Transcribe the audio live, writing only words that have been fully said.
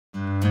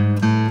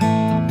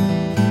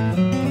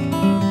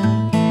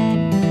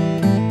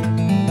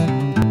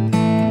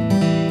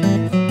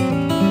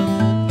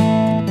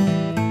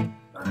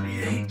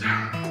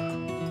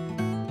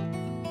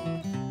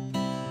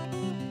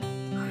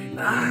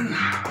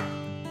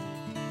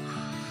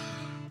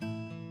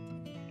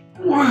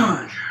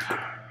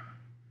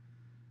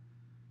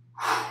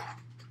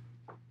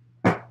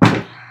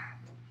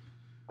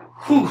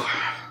Whew.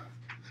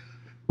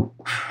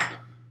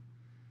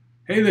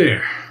 Hey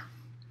there.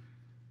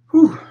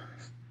 Whew.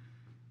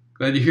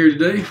 Glad you're here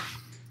today.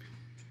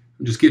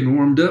 I'm just getting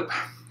warmed up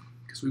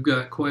because we've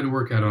got quite a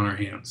workout on our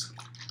hands.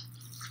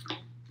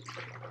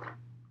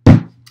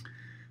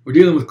 We're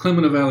dealing with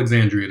Clement of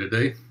Alexandria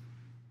today.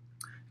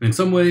 And in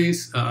some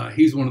ways,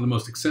 he's one of the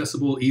most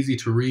accessible, easy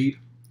to read,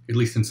 at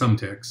least in some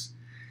texts.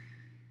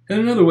 And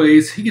in other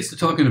ways, he gets to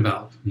talking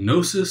about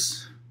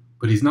gnosis,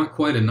 but he's not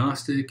quite a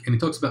Gnostic. And he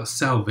talks about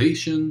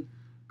salvation,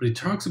 but he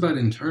talks about it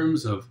in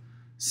terms of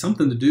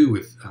something to do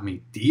with,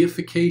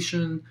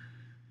 deification.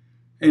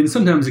 And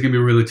sometimes it can be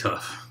really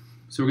tough.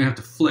 So we're going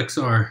to have to flex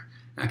our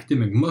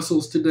academic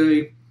muscles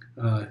today,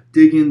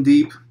 dig in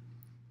deep.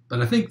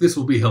 But I think this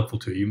will be helpful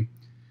to you.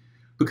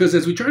 Because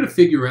as we try to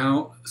figure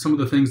out some of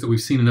the things that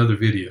we've seen in other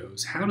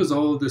videos, how does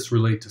all of this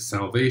relate to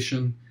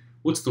salvation?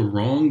 What's the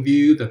wrong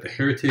view that the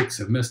heretics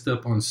have messed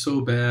up on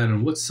so bad?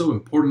 And what's so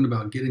important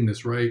about getting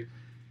this right?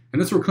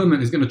 And that's where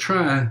Clement is going to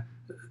try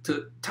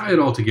to tie it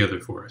all together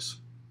for us.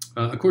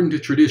 According to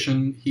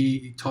tradition,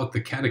 he taught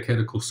the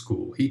catechetical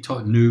school. He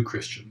taught new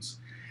Christians.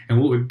 And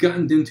what we've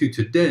gotten into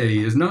today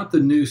is not the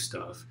new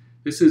stuff.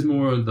 This is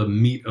more the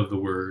meat of the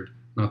word,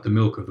 not the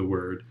milk of the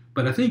word.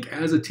 But I think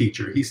as a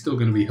teacher, he's still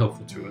going to be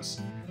helpful to us.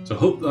 So I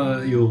hope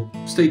you'll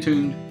stay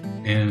tuned,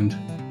 and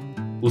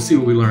we'll see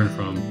what we learn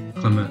from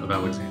Clement of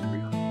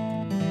Alexandria.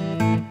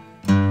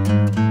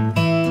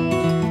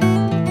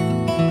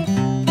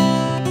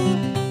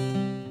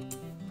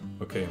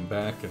 Okay, I'm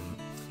back and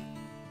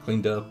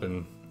cleaned up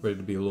and ready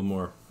to be a little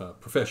more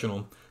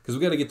professional, because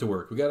we got to get to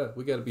work. We got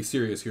to be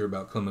serious here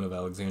about Clement of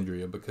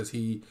Alexandria, because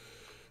he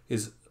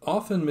is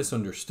often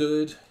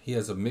misunderstood. He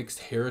has a mixed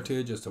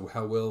heritage as to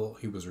how well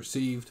he was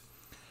received.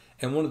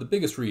 And one of the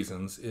biggest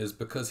reasons is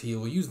because he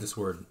will use this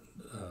word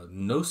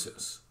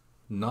gnosis,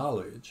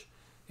 knowledge,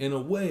 in a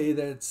way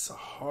that's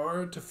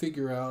hard to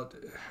figure out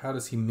how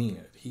does he mean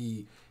it.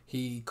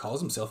 He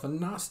calls himself a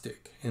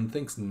Gnostic and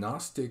thinks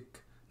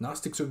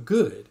Gnostics are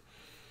good.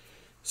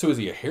 So is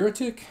he a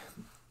heretic?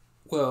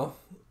 Well,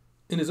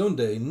 in his own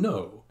day,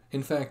 no.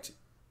 In fact,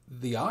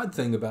 the odd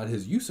thing about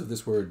his use of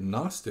this word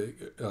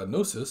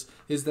gnosis,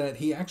 is that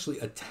he actually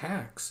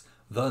attacks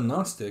the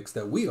Gnostics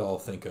that we all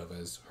think of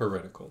as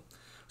heretical.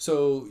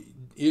 So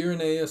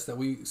Irenaeus, that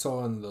we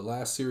saw in the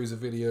last series of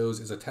videos,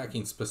 is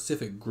attacking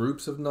specific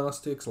groups of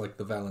Gnostics, like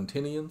the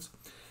Valentinians.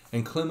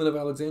 And Clement of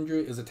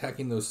Alexandria is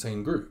attacking those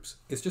same groups.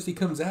 It's just he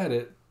comes at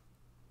it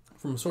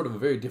from sort of a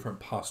very different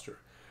posture.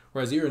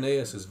 Whereas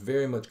Irenaeus is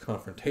very much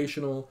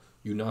confrontational.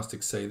 You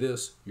Gnostics say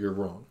this, you're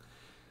wrong.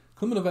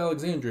 Clement of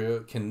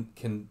Alexandria can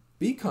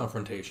be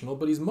confrontational,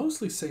 but he's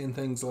mostly saying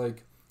things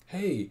like,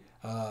 hey,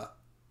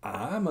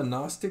 I'm a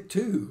Gnostic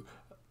too.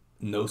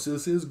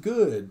 Gnosis is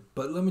good,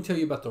 but let me tell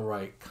you about the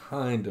right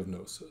kind of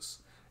gnosis.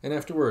 And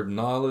afterward,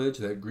 knowledge,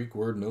 that Greek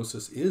word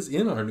gnosis, is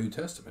in our New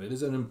Testament. It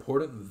is an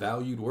important,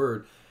 valued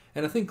word.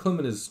 And I think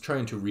Clement is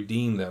trying to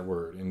redeem that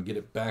word and get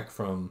it back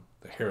from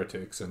the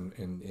heretics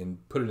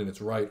and put it in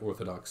its right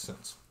orthodox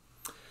sense.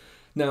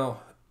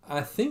 Now,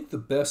 I think the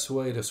best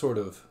way to sort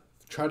of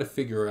try to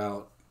figure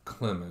out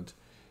Clement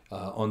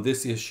on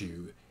this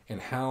issue and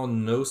how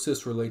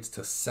gnosis relates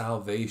to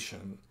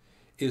salvation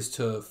is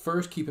to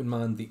first keep in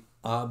mind the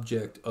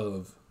object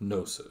of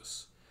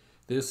gnosis.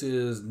 This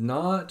is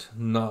not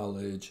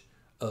knowledge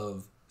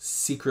of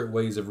secret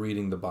ways of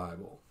reading the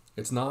Bible.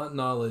 It's not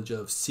knowledge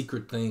of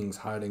secret things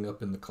hiding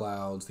up in the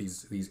clouds,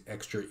 these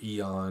extra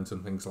eons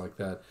and things like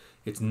that.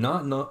 It's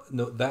not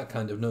that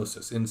kind of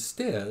gnosis.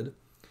 Instead,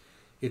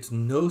 it's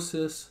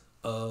gnosis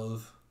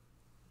of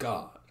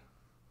God.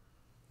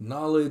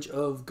 Knowledge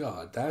of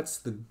God. That's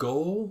the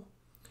goal.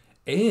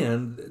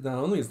 And not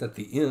only is that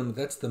the end,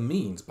 that's the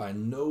means. By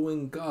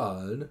knowing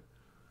God,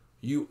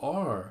 you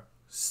are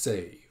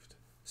saved.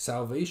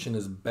 Salvation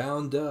is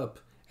bound up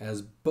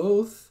as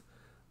both,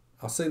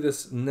 I'll say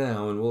this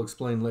now and we'll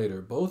explain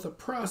later, both a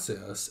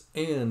process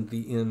and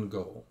the end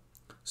goal.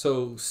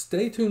 So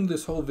stay tuned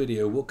this whole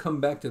video. We'll come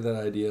back to that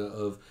idea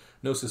of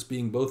gnosis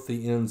being both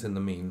the ends and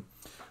the mean.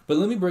 But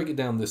let me break it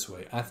down this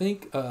way. I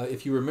think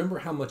if you remember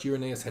how much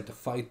Irenaeus had to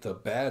fight the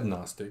bad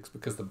Gnostics,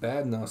 because the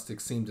bad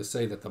Gnostics seem to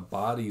say that the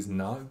body's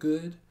not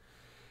good,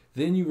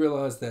 then you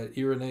realize that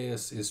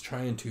Irenaeus is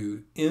trying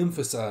to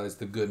emphasize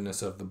the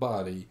goodness of the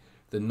body.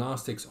 The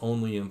Gnostics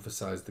only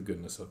emphasize the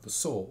goodness of the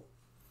soul.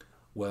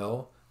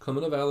 Well,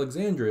 Clement of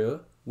Alexandria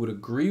would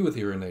agree with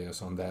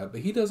Irenaeus on that,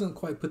 but he doesn't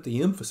quite put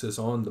the emphasis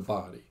on the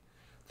body.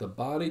 The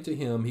body, to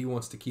him, he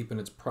wants to keep in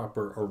its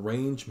proper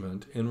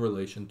arrangement in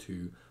relation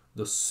to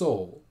the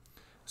soul.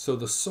 So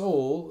the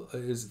soul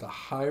is the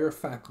higher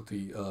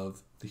faculty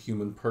of the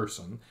human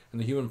person,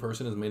 and the human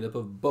person is made up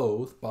of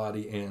both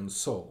body and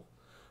soul.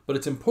 But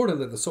it's important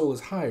that the soul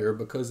is higher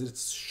because it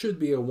should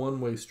be a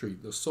one-way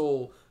street. The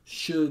soul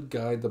should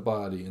guide the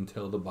body and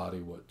tell the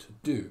body what to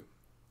do.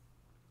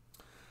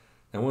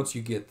 Now, once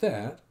you get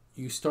that,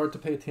 you start to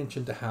pay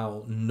attention to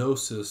how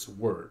gnosis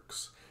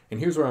works. And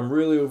here's where I'm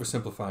really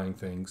oversimplifying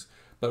things,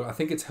 but I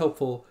think it's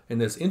helpful in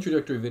this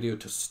introductory video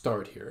to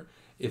start here.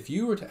 If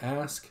you were to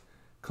ask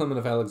Clement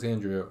of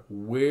Alexandria,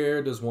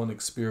 where does one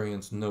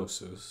experience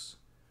gnosis?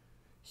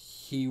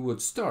 He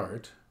would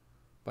start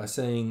by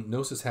saying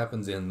gnosis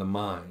happens in the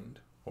mind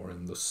or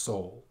in the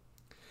soul.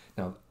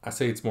 Now, I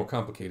say it's more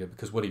complicated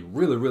because what he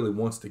really, really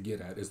wants to get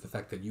at is the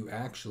fact that you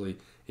actually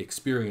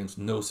experience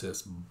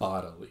gnosis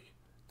bodily.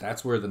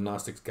 That's where the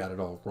Gnostics got it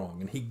all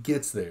wrong, and he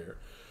gets there.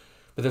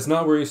 But that's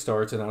not where he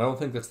starts, and I don't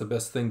think that's the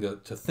best thing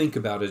to think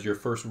about as you're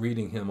first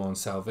reading him on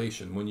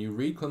salvation. When you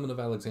read Clement of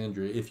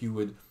Alexandria, if you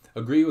would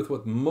agree with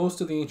what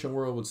most of the ancient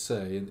world would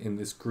say in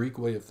this Greek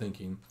way of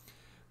thinking,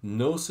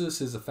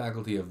 gnosis is a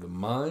faculty of the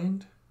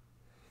mind,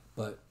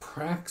 but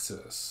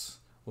praxis,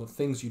 well,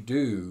 things you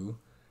do,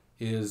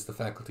 is the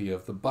faculty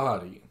of the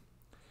body.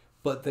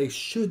 But they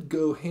should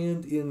go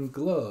hand in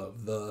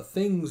glove. The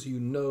things you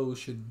know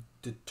should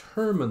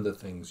determine the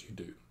things you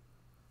do.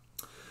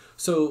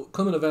 So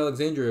Clement of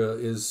Alexandria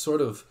is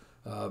sort of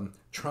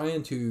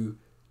trying to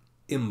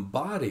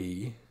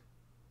embody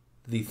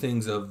the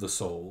things of the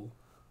soul,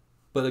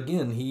 but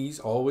again, he's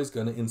always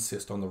going to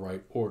insist on the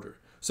right order.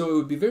 So it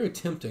would be very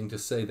tempting to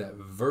say that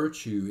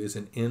virtue is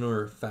an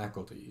inner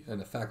faculty and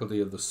a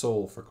faculty of the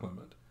soul for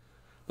Clement.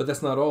 But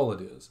that's not all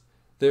it is.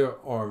 There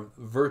are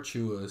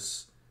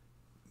virtuous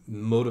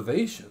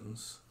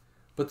motivations,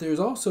 but there's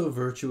also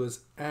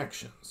virtuous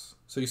actions.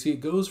 So you see,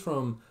 it goes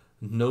from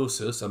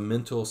gnosis, a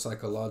mental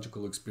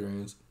psychological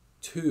experience,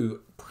 to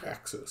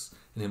praxis,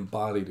 an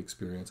embodied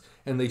experience,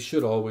 and they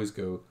should always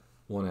go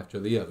one after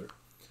the other.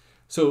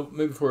 So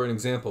maybe for an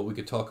example, we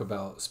could talk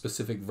about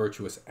specific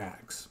virtuous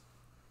acts.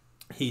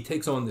 He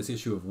takes on this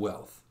issue of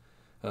wealth,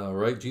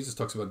 right? Jesus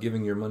talks about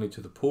giving your money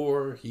to the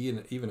poor. He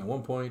even at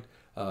one point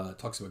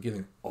talks about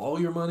giving all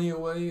your money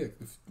away.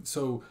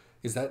 So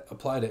is that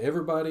apply to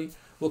everybody?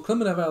 Well,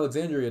 Clement of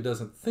Alexandria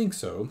doesn't think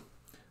so,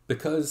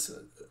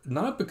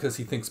 not because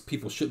he thinks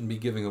people shouldn't be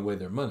giving away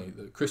their money.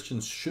 The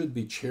Christians should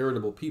be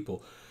charitable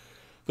people.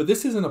 But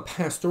this isn't a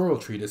pastoral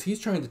treatise. He's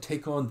trying to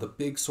take on the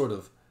big sort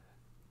of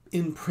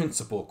in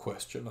principle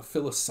question, a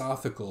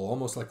philosophical,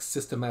 almost like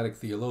systematic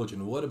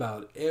theologian. What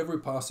about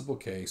every possible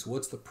case?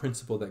 What's the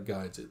principle that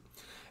guides it?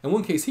 And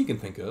one case he can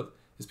think of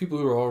is people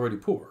who are already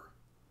poor.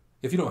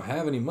 If you don't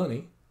have any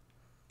money,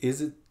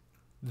 is it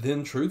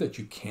then true that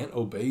you can't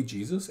obey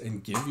Jesus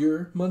and give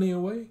your money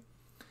away?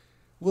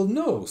 Well,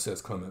 no,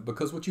 says Clement,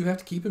 because what you have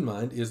to keep in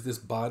mind is this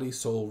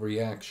body-soul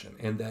reaction,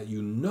 and that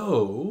you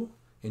know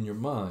in your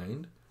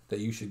mind that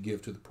you should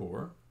give to the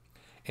poor,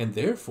 and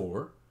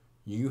therefore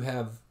you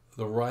have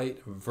the right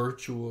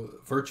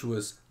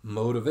virtuous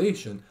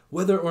motivation,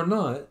 whether or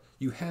not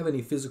you have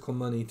any physical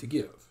money to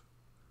give.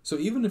 So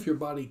even if your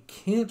body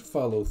can't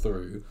follow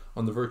through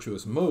on the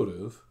virtuous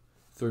motive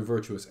through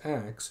virtuous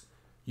acts,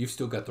 you've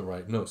still got the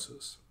right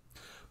gnosis.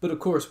 But of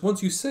course,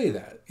 once you say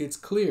that, it's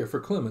clear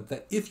for Clement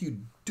that if you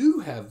do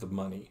have the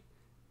money,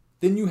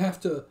 then you have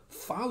to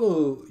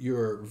follow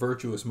your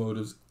virtuous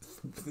motives.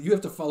 You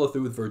have to follow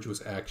through with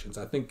virtuous actions.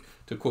 I think,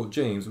 to quote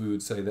James, we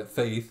would say that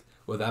faith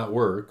without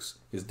works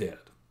is dead.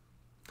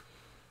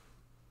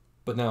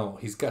 But now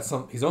he's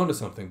onto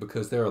something,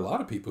 because there are a lot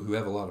of people who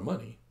have a lot of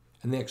money,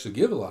 and they actually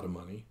give a lot of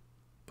money,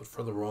 but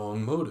for the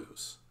wrong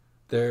motives.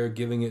 They're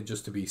giving it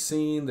just to be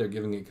seen. They're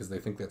giving it because they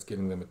think that's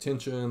giving them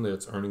attention, that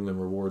it's earning them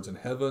rewards in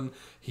heaven.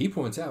 He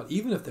points out,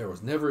 even if there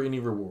was never any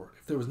reward,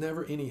 if there was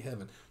never any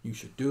heaven, you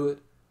should do it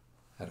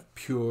out of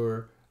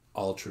pure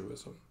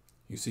altruism.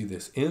 You see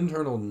this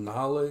internal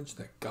knowledge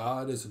that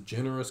God is a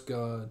generous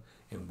God,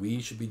 and we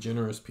should be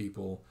generous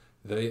people.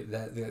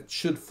 That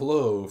should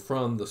flow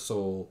from the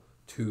soul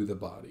to the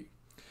body.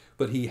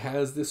 But he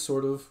has this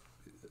sort of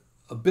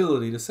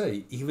ability to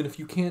say, even if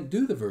you can't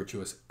do the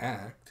virtuous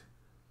act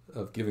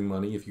of giving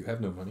money, if you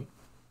have no money,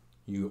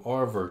 you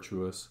are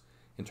virtuous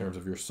in terms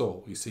of your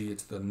soul. You see,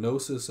 it's the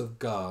gnosis of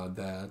God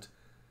that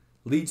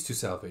leads to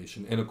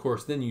salvation. And of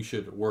course, then you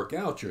should work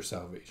out your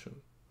salvation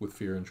with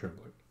fear and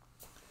trembling.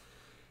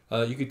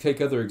 You could take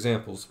other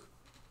examples.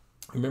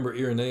 Remember,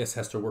 Irenaeus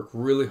has to work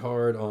really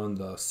hard on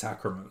the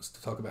sacraments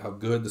to talk about how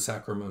good the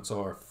sacraments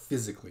are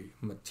physically,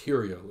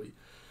 materially.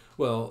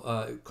 Well,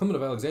 Clement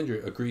of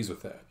Alexandria agrees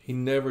with that. He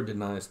never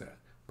denies that.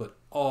 But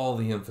all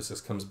the emphasis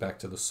comes back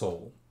to the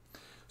soul.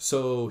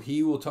 So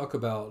he will talk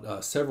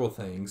about several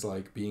things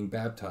like being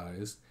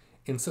baptized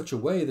in such a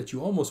way that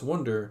you almost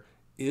wonder,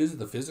 is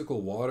the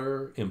physical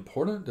water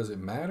important? Does it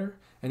matter?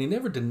 And he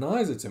never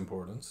denies its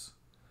importance.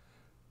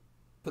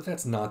 But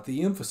that's not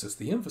the emphasis.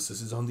 The emphasis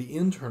is on the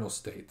internal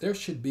state. There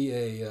should be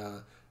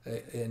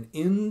an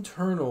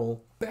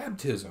internal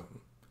baptism.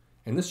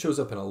 And this shows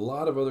up in a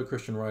lot of other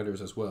Christian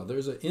writers as well.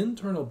 There's an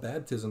internal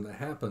baptism that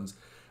happens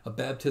A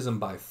baptism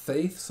by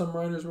faith, some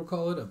writers will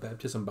call it. A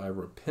baptism by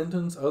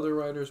repentance, other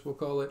writers will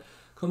call it.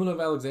 Clement of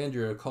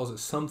Alexandria calls it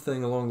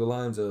something along the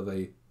lines of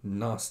a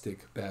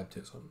Gnostic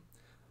baptism.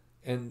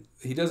 And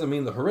he doesn't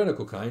mean the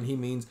heretical kind. He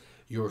means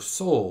your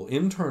soul,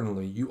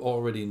 internally, you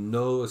already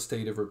know a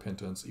state of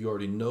repentance. You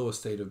already know a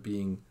state of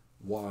being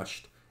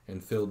washed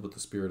and filled with the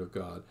Spirit of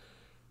God.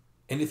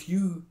 And if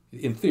you,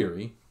 in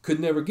theory, could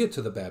never get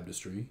to the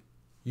baptistry,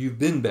 you've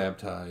been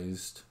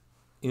baptized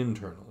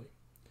internally.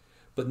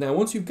 But now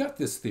once you've got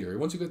this theory,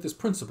 once you've got this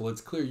principle,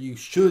 it's clear you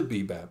should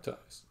be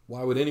baptized.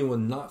 Why would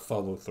anyone not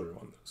follow through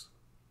on this?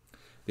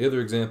 The other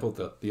example,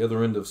 the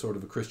other end of sort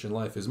of a Christian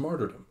life, is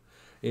martyrdom.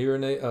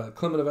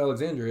 Clement of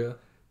Alexandria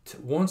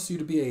wants you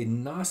to be a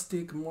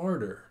Gnostic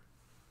martyr.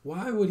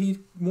 Why would he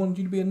want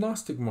you to be a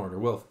Gnostic martyr?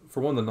 Well,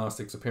 for one, the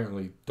Gnostics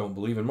apparently don't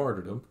believe in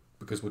martyrdom,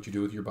 because what you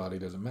do with your body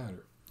doesn't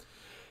matter.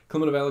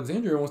 Clement of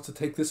Alexandria wants to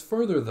take this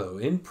further, though.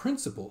 In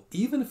principle,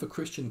 even if a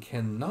Christian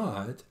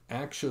cannot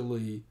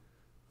actually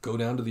go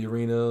down to the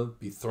arena,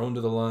 be thrown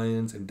to the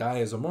lions, and die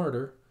as a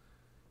martyr,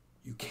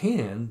 you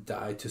can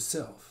die to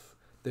self.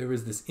 There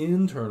is this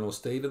internal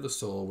state of the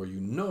soul where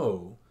you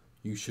know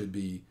you should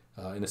be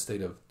in a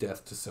state of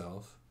death to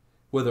self,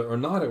 whether or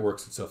not it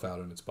works itself out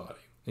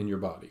in your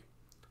body.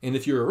 And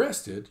if you're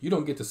arrested, you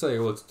don't get to say,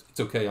 well, it's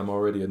okay, I'm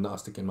already a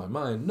Gnostic in my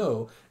mind.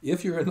 No,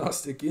 if you're a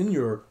Gnostic in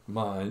your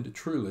mind,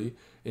 truly,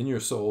 in your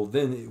soul,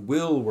 then it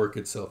will work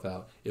itself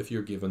out if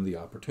you're given the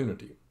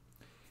opportunity.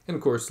 And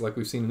of course, like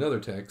we've seen in other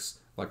texts,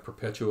 like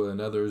Perpetua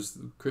and others,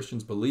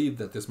 Christians believe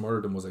that this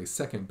martyrdom was a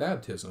second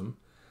baptism,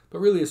 but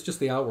really it's just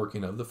the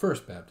outworking of the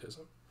first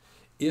baptism.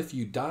 If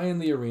you die in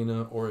the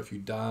arena, or if you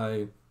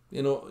die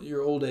in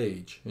your old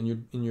age, in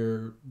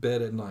your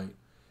bed at night,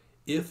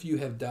 if you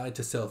have died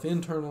to self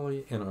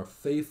internally and are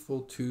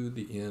faithful to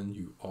the end,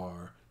 you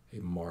are a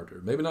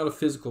martyr. Maybe not a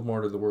physical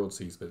martyr the world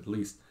sees, but at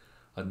least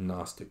a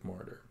Gnostic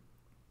martyr.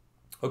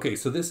 Okay,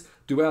 so this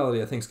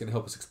duality I think is going to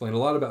help us explain a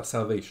lot about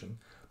salvation,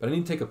 but I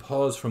need to take a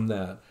pause from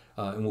that,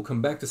 and we'll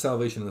come back to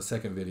salvation in the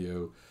second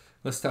video.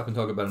 Let's stop and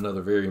talk about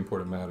another very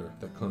important matter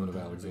that Clement of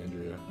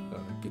Alexandria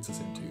gets us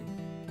into.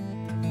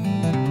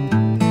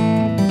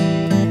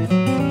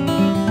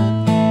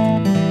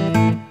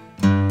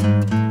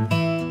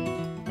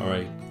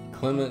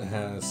 Clement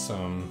has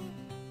some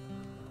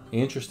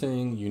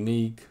interesting,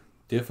 unique,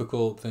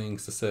 difficult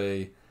things to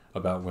say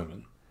about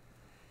women.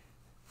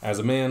 As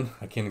a man,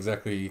 I can't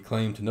exactly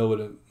claim to know what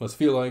it must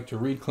feel like to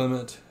read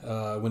Clement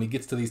when he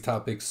gets to these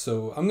topics,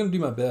 so I'm going to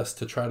do my best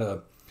to try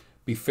to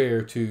be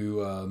fair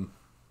to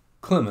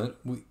Clement.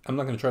 I'm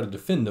not going to try to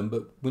defend him,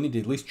 but we need to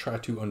at least try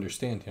to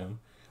understand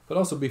him, but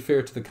also be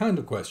fair to the kind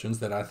of questions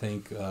that I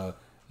think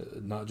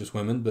not just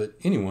women, but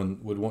anyone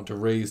would want to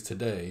raise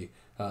today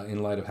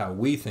in light of how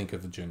we think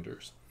of the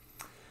genders.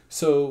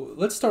 So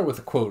let's start with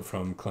a quote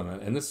from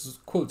Clement, and this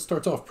quote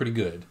starts off pretty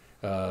good,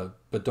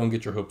 but don't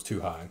get your hopes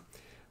too high,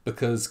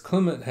 because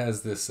Clement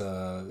has this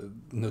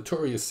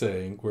notorious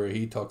saying where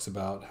he talks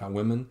about how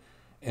women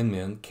and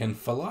men can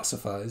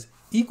philosophize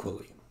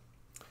equally.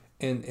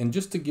 And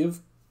just to give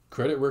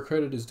credit where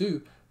credit is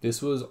due,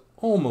 this was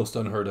almost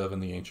unheard of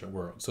in the ancient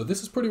world. So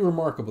this is pretty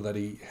remarkable that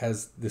he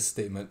has this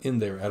statement in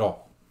there at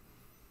all.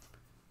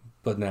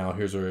 But now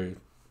here's where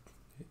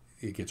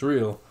it gets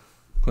real.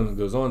 Clement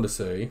goes on to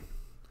say,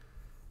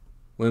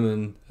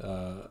 women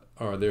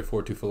are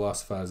therefore to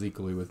philosophize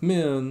equally with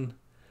men,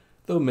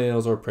 though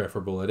males are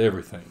preferable at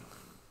everything.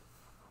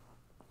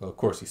 Well, of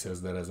course he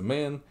says that as a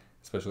man,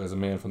 especially as a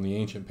man from the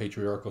ancient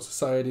patriarchal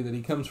society that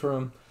he comes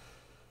from.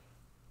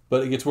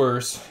 But it gets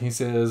worse. He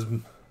says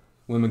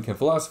women can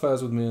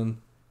philosophize with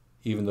men,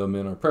 even though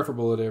men are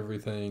preferable at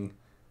everything,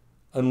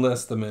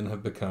 unless the men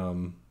have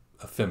become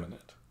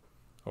effeminate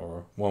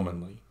or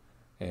womanly.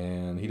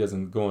 And he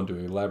doesn't go on to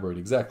elaborate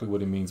exactly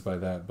what he means by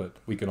that, but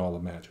we can all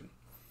imagine.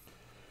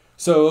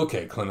 So,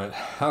 okay, Clement,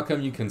 how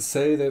come you can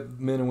say that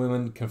men and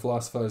women can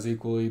philosophize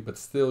equally, but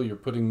still you're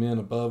putting men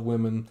above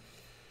women?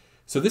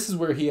 So this is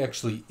where he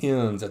actually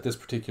ends at this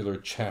particular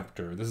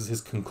chapter. This is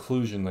his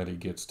conclusion that he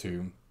gets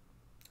to.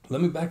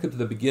 Let me back up to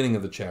the beginning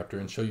of the chapter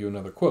and show you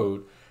another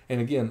quote. And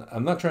again,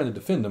 I'm not trying to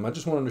defend him. I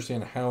just want to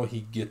understand how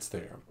he gets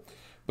there,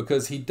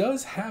 because he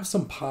does have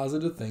some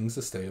positive things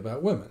to say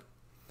about women.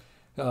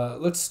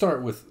 Let's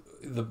start with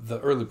the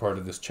early part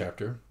of this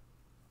chapter.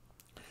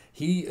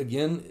 He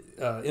again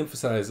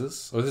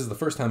emphasizes, or this is the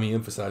first time he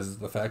emphasizes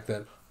the fact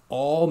that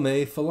all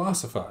may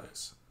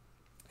philosophize.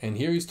 And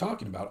here he's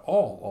talking about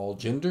all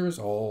genders,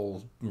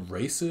 all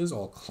races,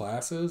 all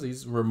classes.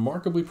 He's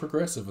remarkably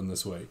progressive in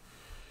this way.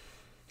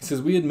 He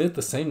says, we admit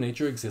the same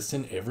nature exists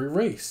in every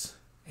race,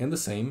 and the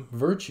same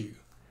virtue.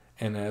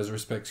 And as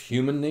respects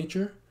human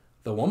nature,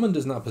 the woman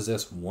does not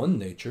possess one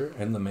nature,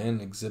 and the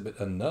man exhibit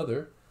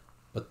another,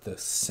 but the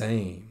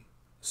same.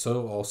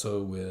 So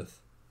also with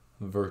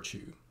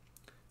virtue.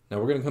 Now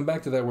we're going to come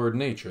back to that word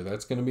nature.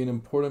 That's going to be an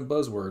important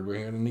buzzword we're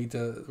going to need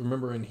to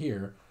remember in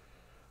here.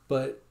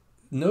 But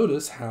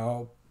notice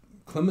how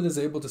Clement is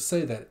able to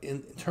say that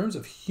in terms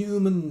of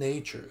human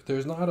nature,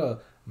 there's not a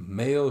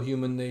male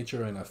human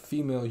nature and a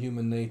female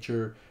human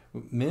nature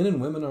Men and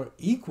women are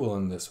equal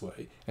in this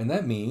way. And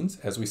that means,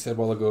 as we said a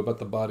while ago about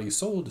the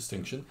body-soul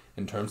distinction,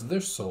 in terms of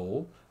their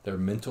soul, their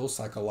mental,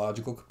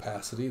 psychological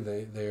capacity,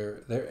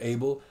 they're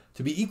able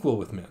to be equal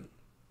with men.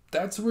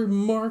 That's a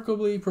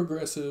remarkably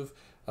progressive,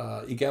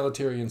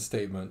 egalitarian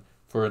statement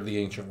for the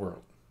ancient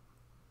world.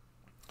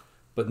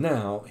 But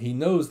now, he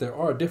knows there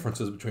are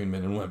differences between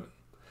men and women.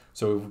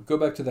 So if we go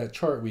back to that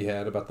chart we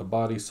had about the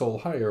body-soul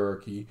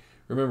hierarchy,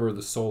 remember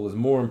the soul is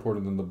more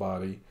important than the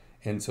body,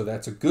 and so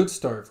that's a good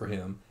start for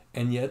him,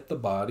 and yet the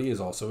body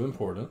is also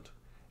important,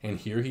 and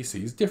here he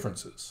sees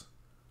differences.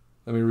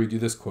 Let me read you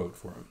this quote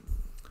for him.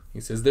 He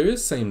says, "There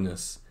is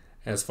sameness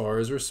as far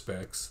as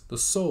respects the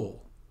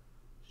soul.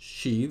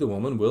 She, the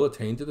woman, will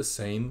attain to the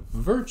same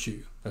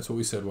virtue." That's what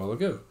we said a while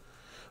ago.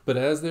 "But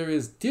as there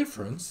is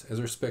difference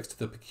as respects to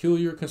the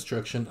peculiar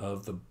construction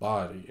of the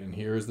body," and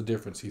here is the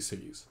difference he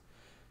sees.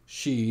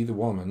 "She, the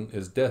woman,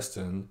 is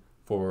destined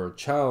for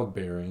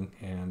childbearing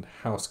and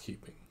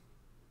housekeeping."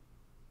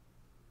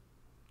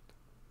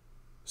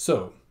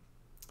 So,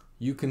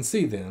 you can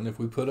see then, if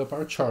we put up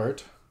our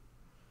chart,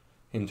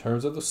 in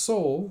terms of the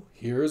soul,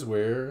 here is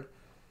where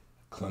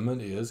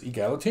Clement is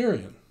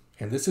egalitarian.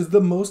 And this is the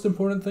most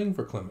important thing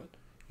for Clement.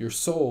 Your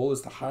soul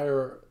is the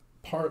higher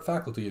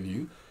faculty of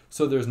you,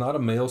 so there's not a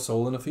male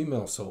soul and a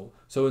female soul.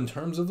 So in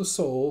terms of the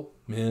soul,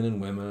 men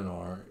and women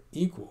are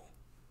equal.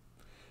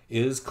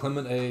 Is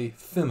Clement a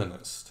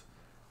feminist?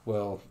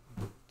 Well,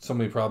 so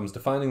many problems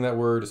defining that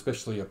word,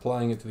 especially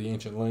applying it to the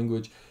ancient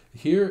language.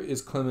 Here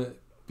is Clement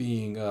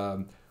being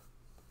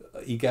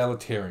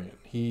egalitarian.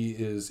 He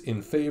is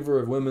in favor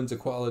of women's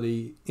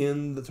equality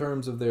in the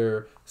terms of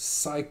their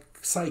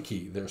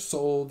psyche, their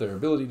soul, their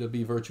ability to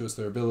be virtuous,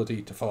 their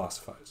ability to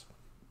philosophize.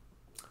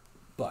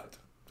 But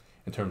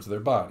in terms of their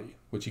body,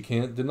 which he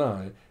can't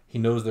deny, he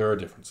knows there are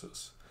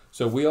differences.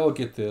 So we all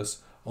get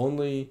this.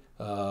 Only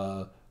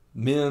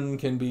men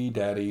can be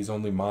daddies,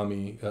 only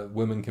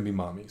women can be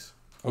mommies.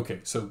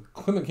 Okay, so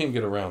Clement can't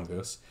get around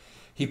this.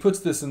 He puts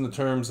this in the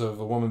terms of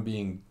a woman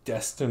being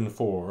destined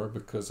for,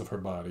 because of her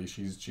body.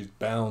 She's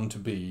bound to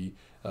be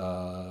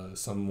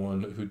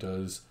someone who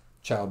does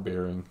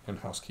childbearing and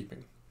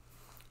housekeeping.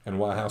 And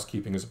why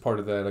housekeeping is a part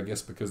of that, I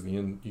guess, because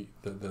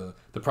the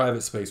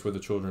private space where the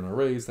children are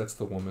raised, that's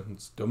the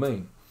woman's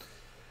domain.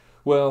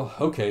 Well,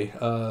 okay,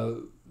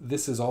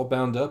 this is all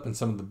bound up in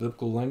some of the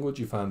biblical language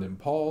you find in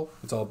Paul.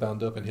 It's all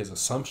bound up in his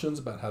assumptions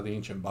about how the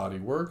ancient body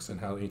works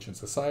and how ancient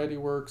society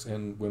works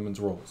and women's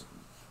roles.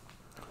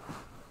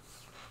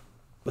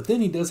 But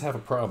then he does have a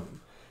problem,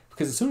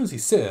 because as soon as he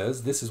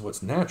says this is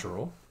what's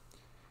natural,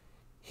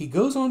 he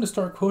goes on to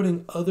start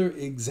quoting other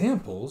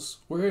examples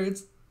where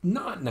it's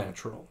not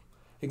natural.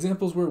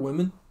 Examples where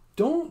women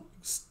don't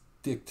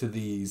stick to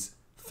these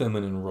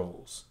feminine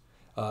roles.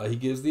 He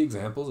gives the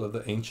examples of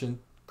the ancient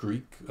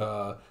Greek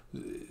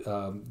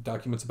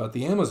documents about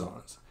the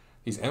Amazons.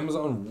 These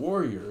Amazon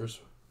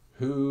warriors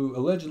who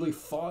allegedly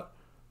fought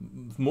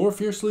more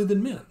fiercely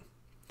than men.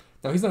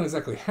 Now, he's not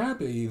exactly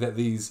happy that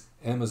these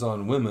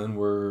Amazon women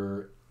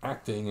were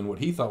acting in what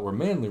he thought were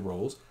manly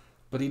roles,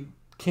 but he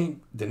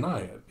can't deny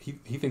it.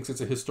 He thinks it's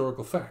a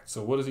historical fact,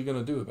 so what is he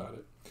going to do about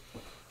it?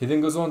 He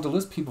then goes on to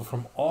list people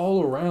from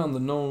all around the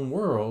known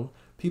world,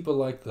 people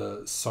like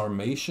the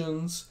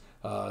Sarmatians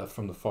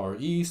from the Far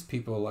East,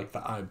 people like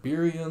the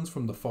Iberians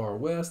from the Far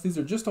West. These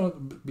are just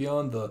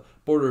beyond the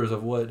borders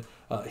of what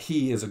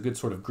he, as a good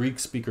sort of Greek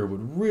speaker,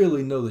 would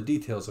really know the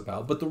details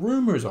about. But the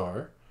rumors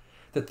are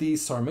that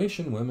these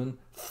Sarmatian women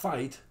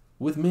fight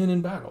with men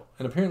in battle,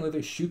 and apparently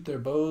they shoot their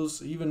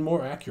bows even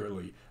more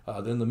accurately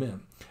than the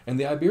men. And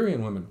the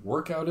Iberian women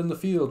work out in the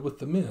field with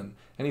the men,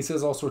 and he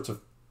says all sorts of,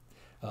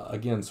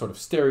 again, sort of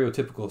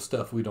stereotypical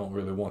stuff we don't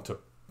really want to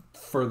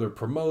further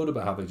promote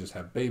about how they just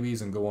have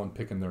babies and go on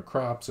picking their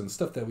crops and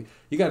stuff that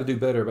you got to do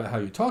better about how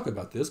you talk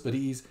about this, but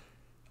he's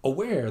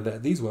aware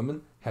that these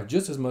women have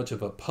just as much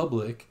of a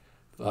public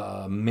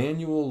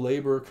manual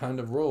labor kind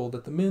of role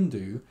that the men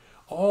do,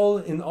 all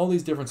in all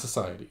these different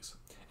societies.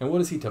 And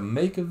what is he to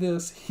make of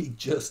this? He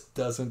just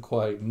doesn't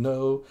quite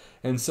know.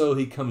 And so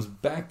he comes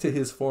back to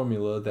his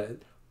formula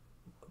that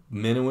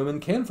men and women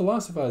can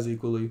philosophize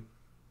equally,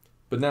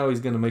 but now he's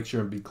going to make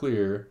sure and be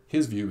clear,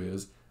 his view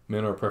is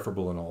men are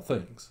preferable in all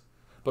things.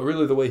 But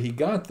really the way he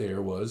got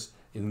there was,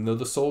 even though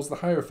the soul's the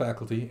higher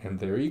faculty and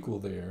they're equal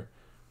there,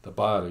 the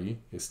body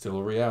is still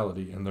a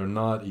reality and they're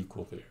not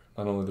equal there.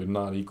 Not only they're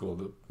not equal,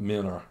 the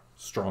men are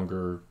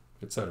stronger,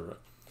 etc.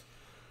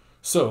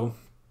 So,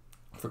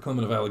 for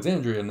Clement of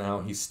Alexandria now,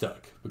 he's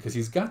stuck because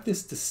he's got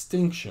this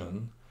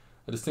distinction,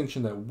 a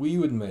distinction that we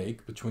would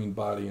make between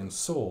body and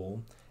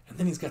soul, and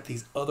then he's got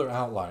these other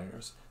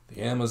outliers,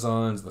 the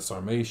Amazons, the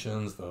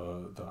Sarmatians,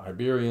 the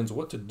Iberians,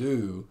 what to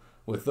do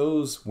with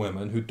those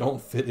women who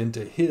don't fit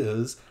into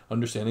his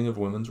understanding of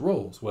women's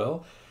roles.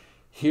 Well,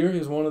 here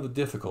is one of the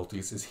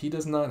difficulties, is he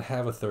does not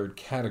have a third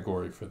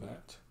category for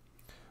that.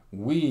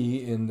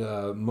 We, in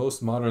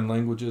most modern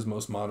languages,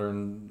 most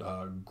modern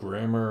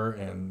grammar,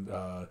 and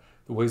the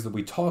ways that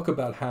we talk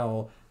about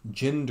how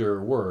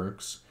gender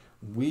works,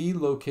 we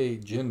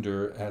locate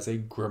gender as a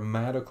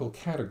grammatical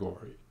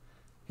category.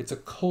 It's a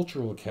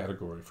cultural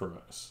category for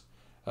us.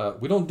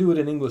 We don't do it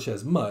in English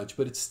as much,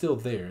 but it's still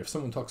there. If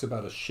someone talks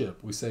about a ship,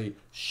 we say,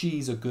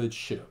 she's a good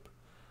ship.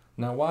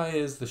 Now, why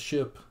is the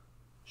ship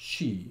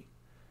she?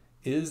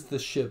 Is the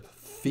ship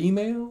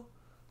female?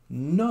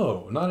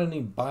 No, not in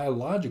any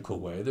biological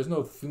way. There's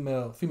no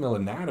female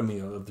anatomy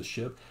of the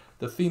ship.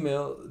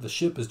 The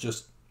ship is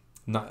just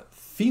not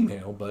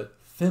female, but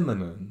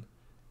feminine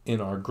in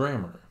our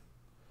grammar.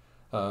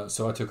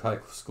 So I took high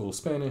school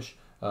Spanish.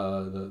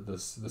 The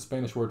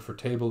Spanish word for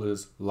table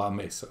is la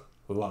mesa.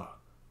 La,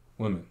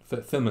 women,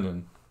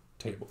 feminine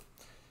table.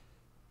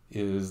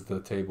 Is the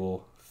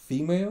table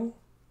female?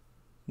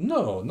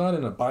 No, not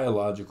in a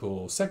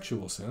biological,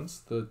 sexual sense.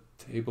 The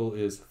table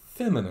is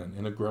feminine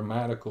in a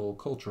grammatical,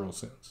 cultural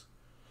sense.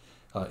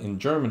 In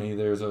Germany,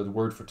 there's a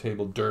word for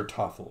table, der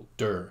Tafel,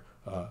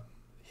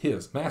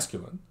 his,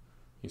 masculine.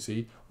 You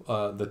see,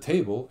 the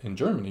table in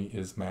Germany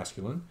is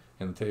masculine,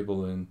 and the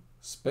table in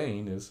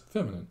Spain is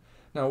feminine.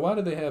 Now, why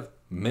do they have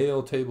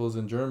male tables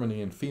in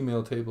Germany and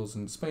female tables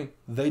in Spain?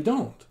 They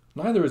don't.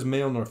 Neither is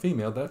male nor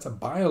female. That's a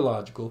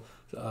biological,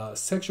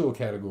 sexual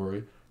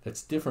category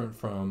that's different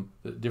from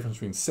the difference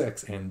between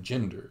sex and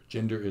gender.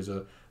 Gender is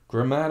a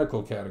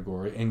grammatical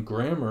category, and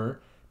grammar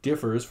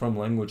differs from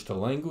language to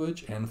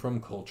language and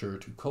from culture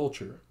to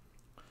culture.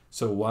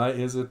 So why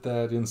is it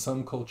that in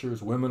some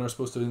cultures women are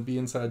supposed to be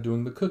inside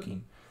doing the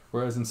cooking,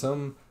 whereas in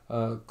some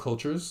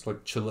cultures,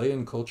 like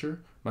Chilean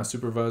culture, my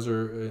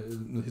supervisor,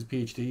 his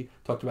PhD,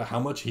 talked about how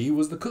much he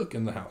was the cook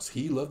in the house.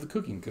 He loved the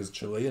cooking because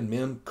Chilean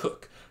men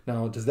cook.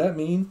 Now, does that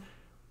mean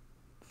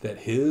that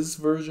his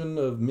version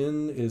of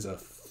men is a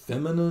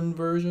feminine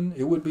version?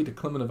 It would be to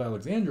Clement of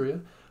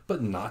Alexandria,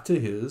 but not to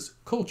his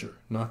culture,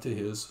 not to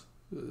his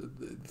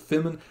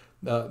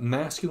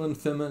masculine,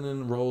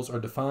 feminine roles are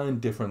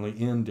defined differently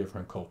in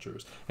different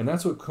cultures. And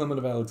that's what Clement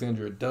of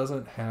Alexandria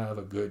doesn't have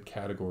a good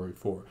category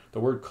for. The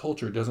word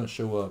culture doesn't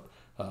show up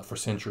for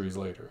centuries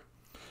later.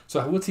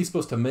 So what's he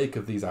supposed to make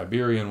of these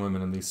Iberian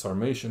women and these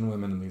Sarmatian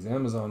women and these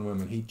Amazon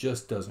women? He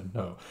just doesn't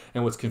know.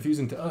 And what's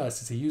confusing to us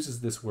is he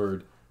uses this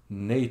word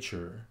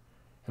nature.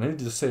 And I need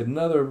to say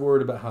another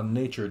word about how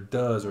nature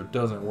does or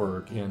doesn't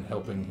work in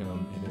helping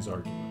him in his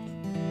argument.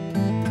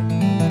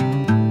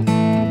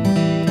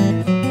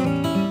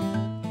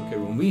 Okay,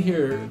 when we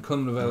hear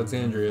Clement of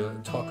Alexandria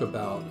talk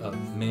about a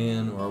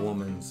man or a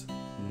woman's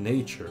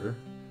nature,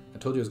 I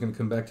told you I was going to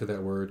come back to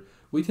that word,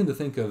 we tend to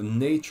think of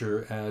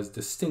nature as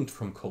distinct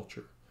from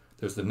culture.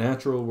 There's the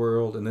natural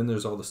world, and then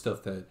there's all the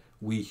stuff that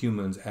we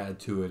humans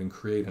add to it and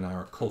create in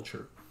our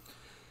culture.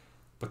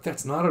 But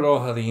that's not at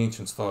all how the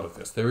ancients thought of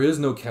this. There is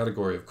no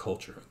category of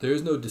culture. There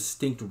is no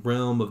distinct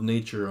realm of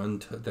nature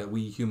that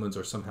we humans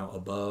are somehow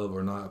above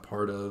or not a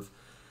part of.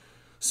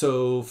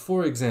 So,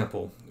 for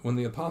example, when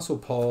the Apostle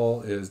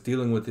Paul is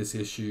dealing with this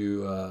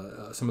issue,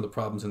 some of the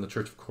problems in the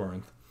Church of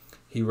Corinth,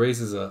 he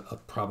raises a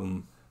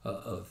problem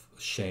of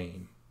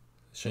shame,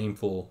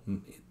 shameful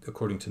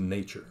according to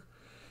nature.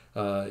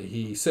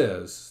 He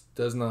says,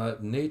 does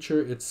not nature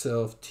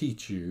itself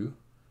teach you,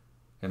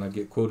 and I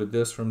get quoted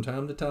this from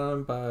time to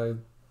time by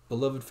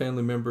beloved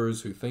family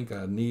members who think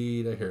I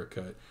need a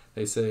haircut.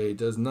 They say,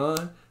 does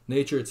not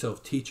nature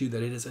itself teach you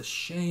that it is a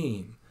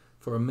shame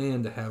for a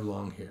man to have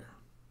long hair?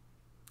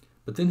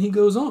 But then he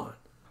goes on.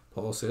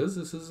 Paul says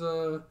this is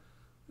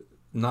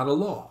not a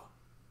law,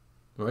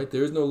 right?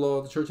 There is no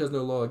law. The church has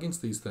no law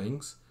against these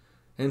things,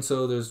 and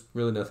so there's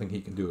really nothing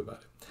he can do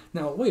about it.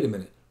 Now, wait a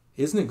minute.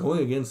 Isn't it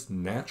going against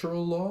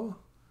natural law?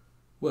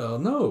 Well,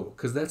 no,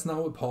 because that's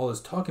not what Paul is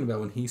talking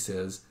about when he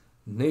says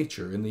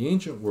nature. In the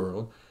ancient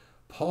world,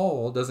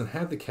 Paul doesn't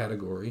have the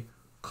category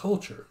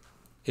culture.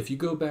 If you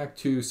go back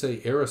to,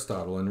 say,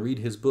 Aristotle and read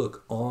his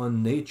book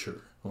on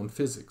nature, on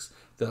physics,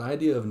 the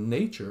idea of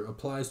nature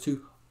applies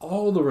to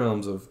all the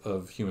realms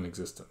of human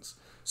existence.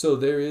 So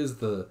there is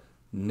the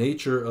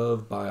nature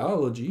of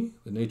biology,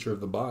 the nature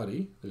of the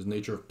body, there's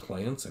nature of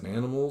plants and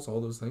animals,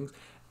 all those things,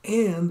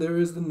 and there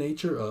is the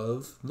nature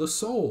of the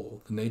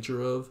soul, the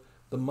nature of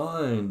the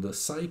mind, the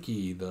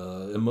psyche,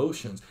 the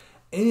emotions.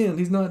 And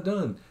he's not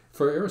done.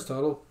 For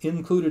Aristotle,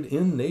 included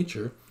in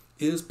nature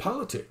is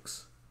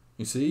politics.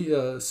 You see,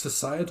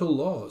 societal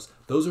laws.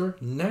 Those are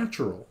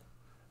natural.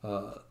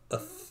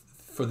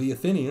 For the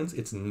Athenians,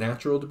 it's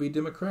natural to be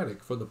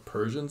democratic. For the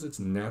Persians, it's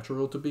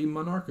natural to be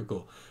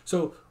monarchical.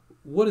 So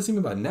what does he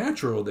mean by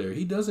natural there?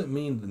 He doesn't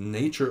mean the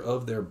nature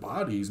of their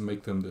bodies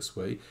make them this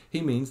way. He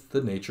means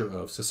the nature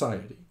of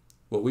society,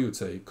 what we would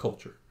say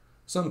culture.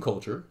 Some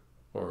culture,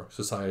 or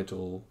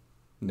societal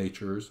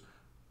natures,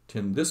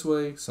 tend this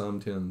way, some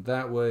tend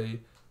that way.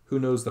 Who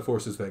knows the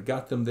forces that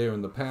got them there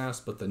in the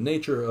past, but the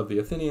nature of the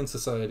Athenian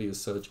society is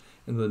such,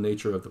 and the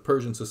nature of the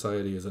Persian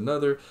society is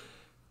another.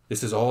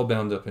 This is all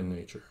bound up in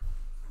nature.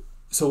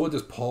 So what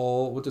does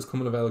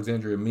Clement of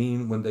Alexandria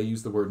mean when they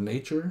use the word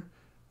nature?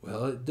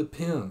 Well, it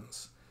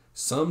depends.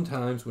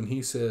 Sometimes when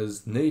he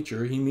says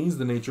nature, he means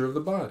the nature of the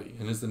body,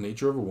 and it's the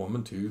nature of a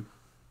woman to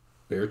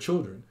bear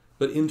children,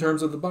 but in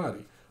terms of the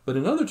body. But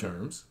in other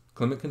terms,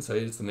 Clement can say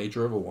it's the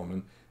nature of a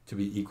woman to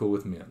be equal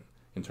with men,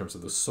 in terms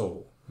of the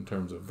soul, in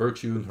terms of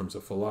virtue, in terms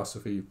of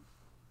philosophy,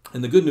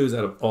 And the good news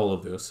out of all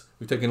of this,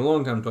 we've taken a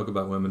long time to talk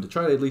about women to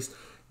try to at least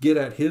get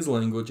at his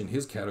language and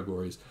his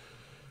categories.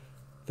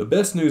 The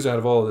best news out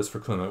of all of this for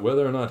Clement,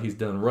 whether or not he's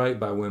done right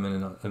by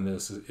women in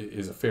this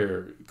is a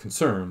fair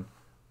concern,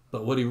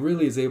 but what he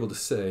really is able to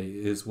say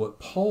is what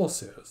Paul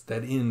says,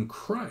 that in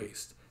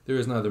Christ there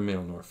is neither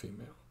male nor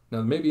female.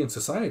 Now, maybe in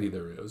society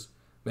there is,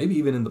 maybe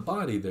even in the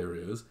body there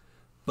is,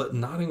 but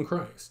not in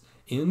Christ.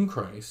 In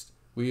Christ,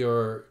 we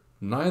are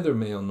neither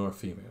male nor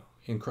female.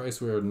 In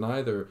Christ, we are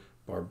neither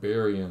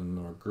barbarian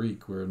nor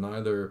Greek. We are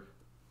neither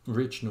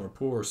rich nor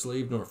poor,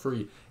 slave nor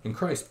free. In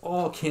Christ,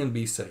 all can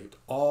be saved.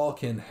 All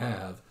can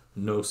have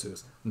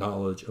gnosis,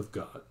 knowledge of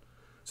God.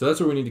 So that's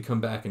where we need to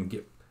come back and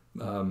get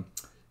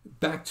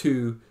back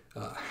to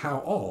how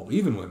all,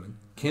 even women,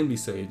 can be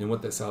saved and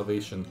what that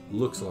salvation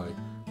looks like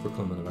for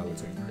Clement of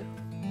Alexandria.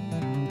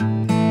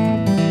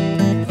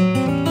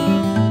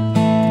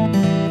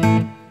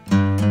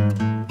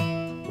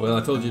 Well,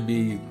 I told you it'd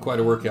be quite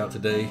a workout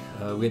today.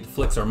 We had to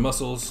flex our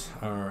muscles,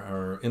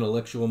 our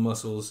intellectual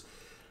muscles,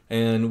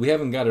 and we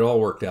haven't got it all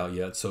worked out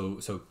yet. So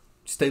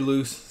stay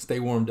loose, stay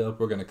warmed up.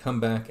 We're going to come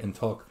back and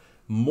talk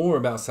more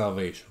about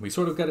salvation. We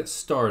sort of got it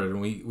started, and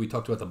we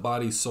talked about the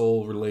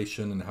body-soul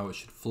relation and how it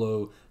should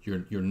flow.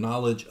 Your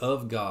knowledge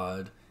of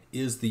God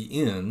is the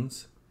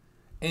ends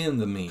and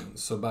the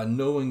means. So by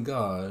knowing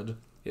God,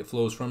 it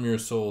flows from your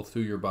soul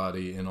through your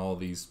body in all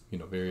these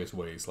various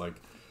ways, like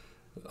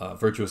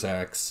virtuous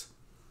acts,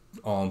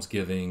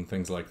 almsgiving,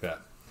 things like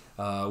that.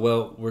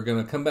 Well, we're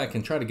going to come back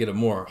and try to get a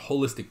more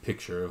holistic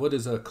picture of what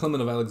is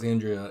Clement of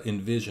Alexandria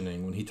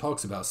envisioning when he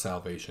talks about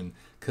salvation,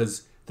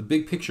 because the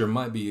big picture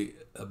might be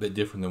a bit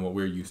different than what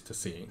we're used to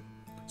seeing.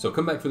 So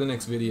come back for the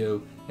next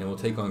video, and we'll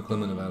take on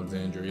Clement of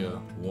Alexandria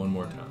one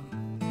more time.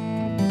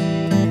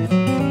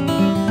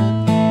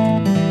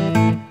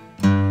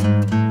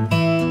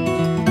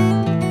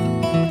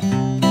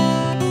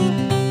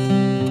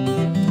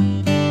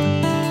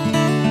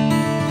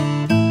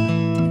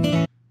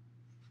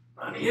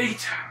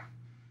 $98,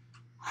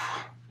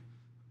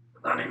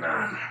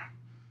 $99,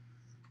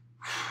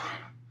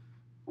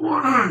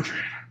 $100.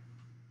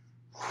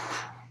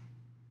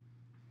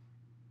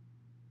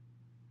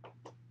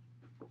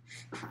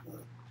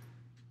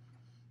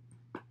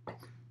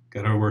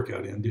 Got our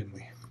workout in, didn't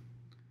we?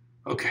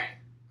 Okay,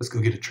 let's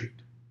go get a treat.